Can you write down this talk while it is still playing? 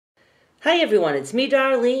Hi everyone, it's me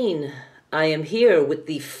Darlene. I am here with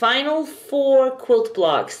the final 4 quilt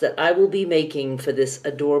blocks that I will be making for this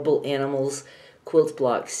Adorable Animals quilt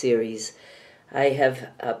block series. I have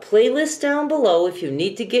a playlist down below if you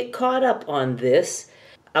need to get caught up on this.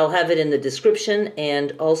 I'll have it in the description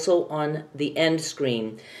and also on the end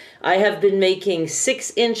screen. I have been making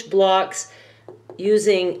 6-inch blocks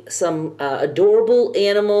using some adorable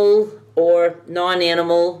animal or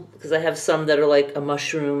non-animal, because I have some that are like a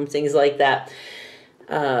mushroom, things like that.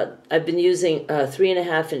 I've been using a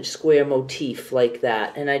 3.5-inch square motif like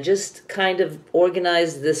that, and I just kind of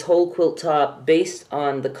organized this whole quilt top based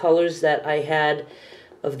on the colors that I had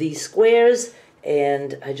of these squares,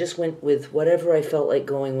 and I just went with whatever I felt like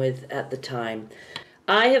going with at the time.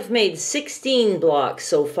 I have made 16 blocks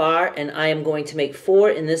so far, and I am going to make 4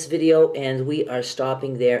 in this video, and we are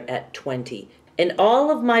stopping there at 20. And all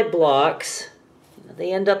of my blocks,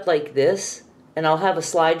 they end up like this, and I'll have a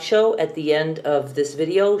slideshow at the end of this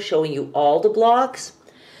video showing you all the blocks.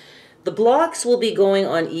 The blocks will be going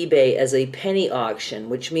on eBay as a penny auction,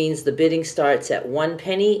 which means the bidding starts at 1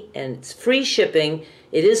 penny and it's free shipping.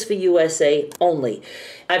 It is for USA only.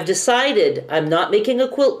 I've decided I'm not making a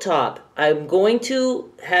quilt top. I'm going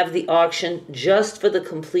to have the auction just for the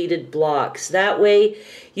completed blocks. That way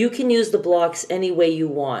you can use the blocks any way you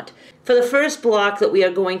want. For the first block that we are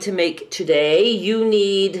going to make today, you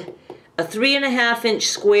need a 3.5-inch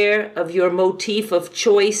square of your motif of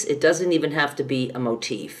choice. It doesn't even have to be a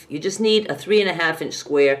motif. You just need a 3.5-inch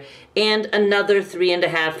square and another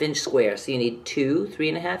 3.5-inch square. So you need 2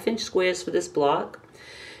 3.5-inch squares for this block.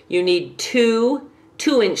 You need 2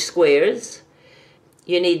 2-inch squares.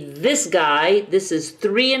 You need this guy. This is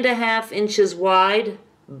 3.5 inches wide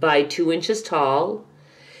by 2 inches tall.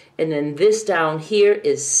 And then this down here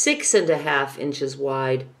is 6.5 inches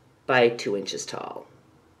wide by 2 inches tall.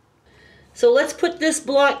 So let's put this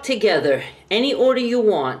block together, any order you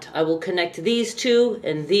want. I will connect these 2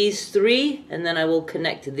 and these 3, and then I will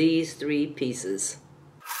connect these 3 pieces.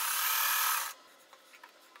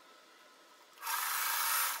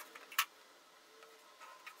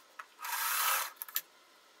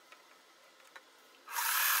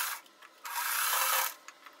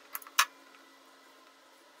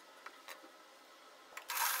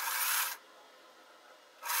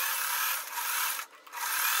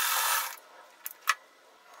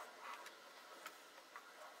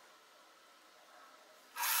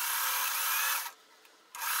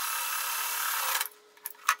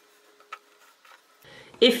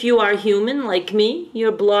 If you are human like me,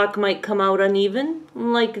 your block might come out uneven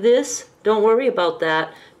like this. Don't worry about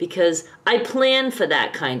that because I plan for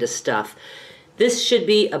that kind of stuff. This should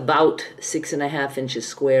be about 6.5 inches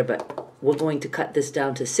square, but we're going to cut this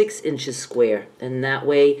down to 6 inches square, and that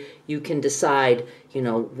way you can decide,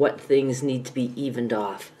 what things need to be evened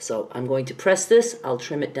off. So I'm going to press this, I'll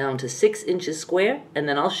trim it down to 6 inches square, and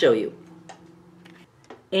then I'll show you.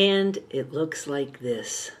 And it looks like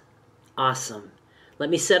this. Awesome. Let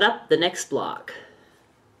me set up the next block.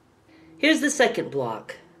 Here's the second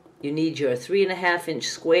block. You need your 3.5-inch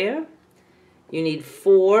square. You need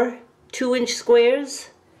 4 2-inch squares.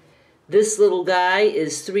 This little guy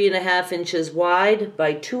is 3.5 inches wide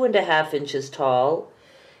by 2.5 inches tall.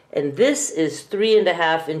 And this is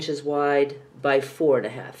 3.5 inches wide by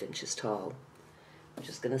 4.5 inches tall. I'm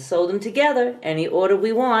just going to sew them together any order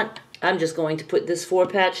we want. I'm just going to put this 4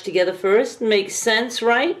 patch together first. Makes sense,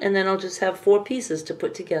 right? And then I'll just have 4 pieces to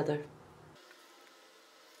put together.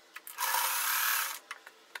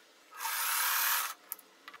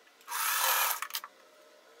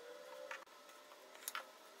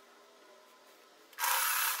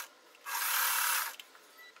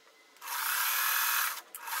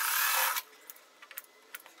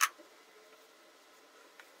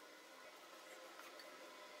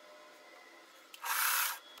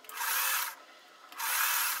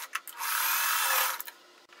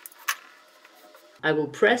 I will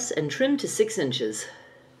press and trim to 6 inches.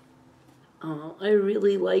 Oh, I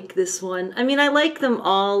really like this one. I mean, I like them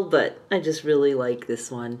all, but I just really like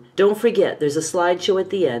this one. Don't forget, there's a slideshow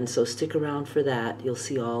at the end, so stick around for that. You'll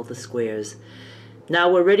see all the squares. Now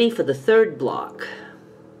we're ready for the third block.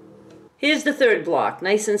 Here's the third block,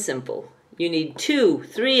 nice and simple. You need 2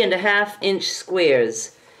 3.5-inch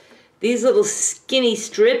squares. These little skinny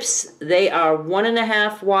strips, they are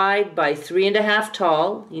 1.5 wide by 3.5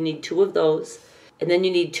 tall. You need 2 of those. And then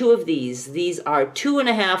you need 2 of these. These are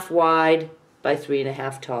 2.5 wide by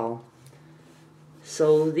 3.5 tall.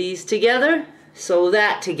 Sew these together, sew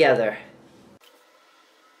that together.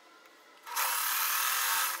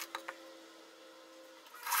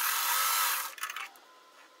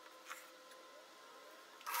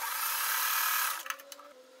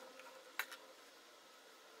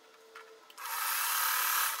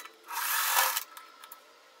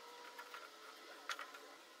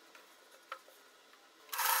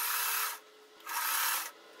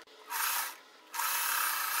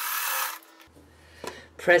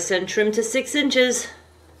 Press and trim to 6 inches.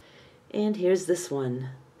 And here's this one.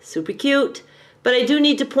 Super cute. But I do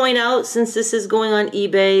need to point out, since this is going on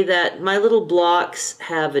eBay, that my little blocks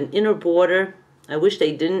have an inner border. I wish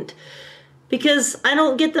they didn't, because I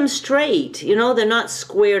don't get them straight. You know, they're not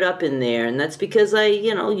squared up in there, and that's because I,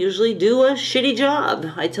 usually do a shitty job.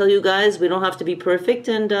 I tell you guys, we don't have to be perfect,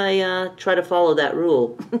 and I try to follow that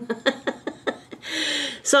rule.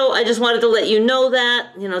 So I just wanted to let you know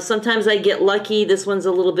that. Sometimes I get lucky. This one's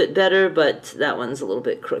a little bit better, but that one's a little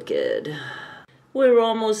bit crooked. We're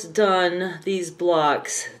almost done these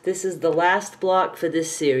blocks. This is the last block for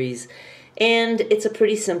this series, and it's a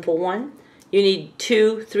pretty simple one. You need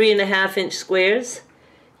 2 3.5-inch squares.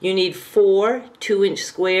 You need 4 2-inch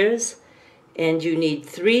squares, and you need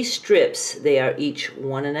 3 strips. They are each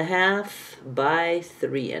 1.5 by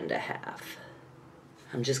 3.5.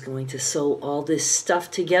 I'm just going to sew all this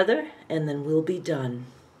stuff together, and then we'll be done.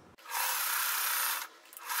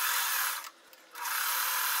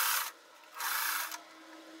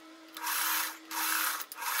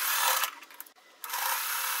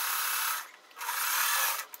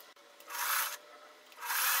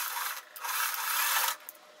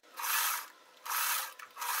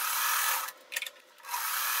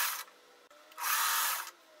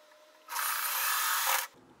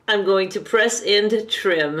 I'm going to press and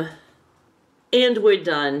trim, and we're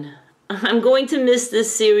done. I'm going to miss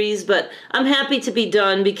this series, but I'm happy to be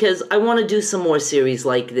done because I want to do some more series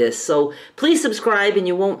like this. So please subscribe and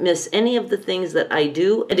you won't miss any of the things that I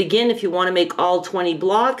do. And again, if you want to make all 20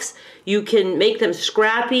 blocks, you can make them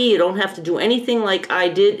scrappy. You don't have to do anything like I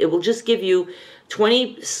did. It will just give you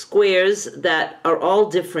 20 squares that are all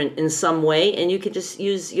different in some way, and you can just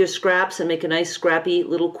use your scraps and make a nice scrappy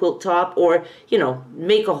little quilt top, or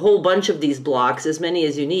make a whole bunch of these blocks, as many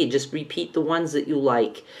as you need. Just repeat the ones that you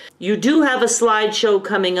like. You do have a slideshow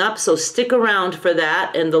coming up, so stick around for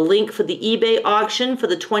that, and the link for the eBay auction for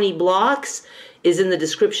the 20 blocks is in the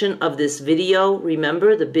description of this video.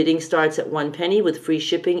 Remember, the bidding starts at 1 penny with free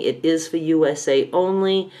shipping. It is for USA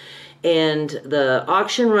only. And the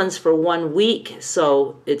auction runs for 1 week,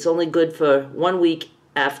 so it's only good for 1 week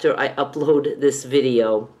after I upload this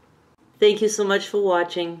video. Thank you so much for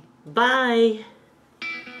watching. Bye!